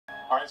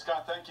All right,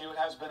 Scott, thank you. It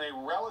has been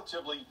a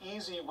relatively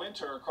easy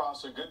winter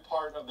across a good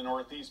part of the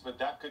Northeast, but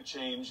that could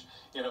change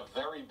in a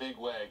very big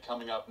way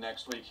coming up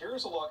next week.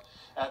 Here's a look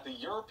at the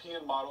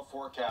European model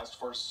forecast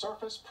for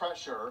surface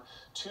pressure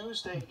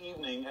Tuesday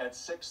evening at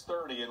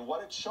 6:30. And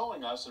what it's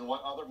showing us, and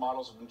what other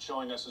models have been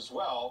showing us as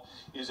well,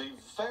 is a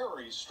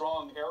very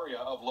strong area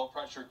of low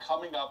pressure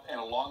coming up and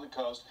along the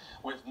coast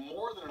with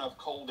more than enough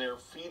cold air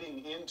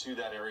feeding into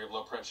that area of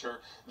low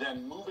pressure,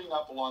 then moving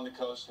up along the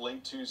coast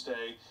late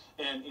Tuesday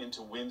and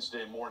into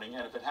Wednesday morning.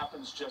 And if it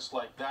happens just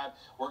like that,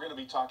 we're going to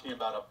be talking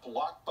about a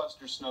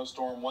blockbuster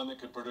snowstorm, one that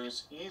could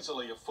produce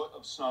easily a foot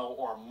of snow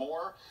or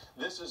more.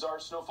 This is our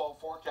snowfall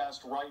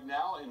forecast right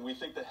now, and we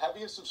think the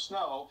heaviest of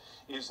snow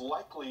is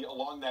likely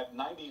along that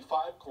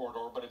 95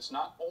 corridor, but it's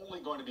not only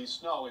going to be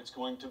snow, it's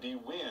going to be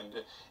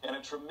wind, and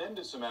a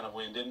tremendous amount of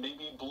wind, and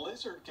maybe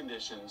blizzard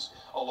conditions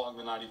along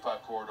the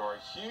 95 corridor.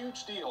 A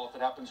huge deal if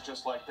it happens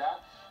just like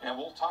that, and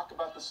we'll talk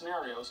about the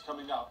scenarios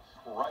coming up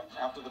right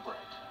after the break.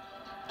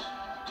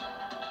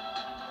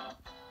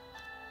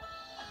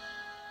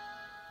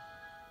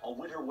 A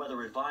winter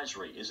weather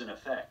advisory is in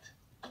effect.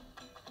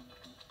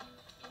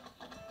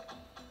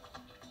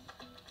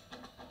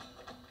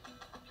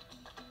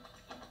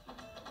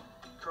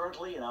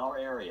 Currently in our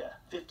area,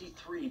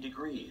 53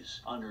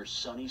 degrees under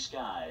sunny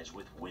skies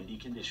with windy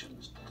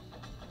conditions.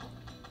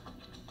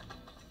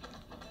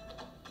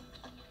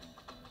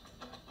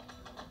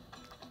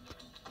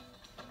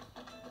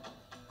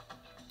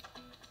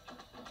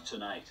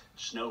 Tonight,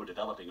 snow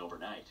developing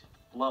overnight.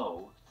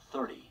 Low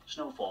 30,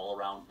 snowfall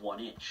around 1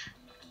 inch.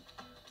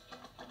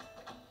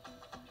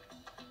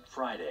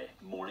 Friday,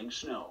 morning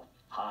snow,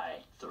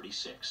 high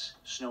 36,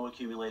 snow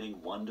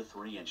accumulating 1 to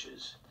 3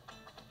 inches.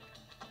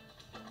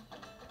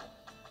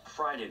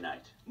 Friday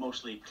night,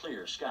 mostly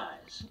clear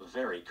skies,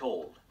 very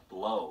cold,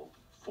 low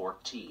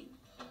 14.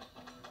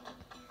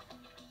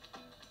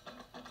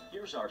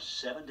 Here's our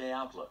 7-day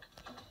outlook.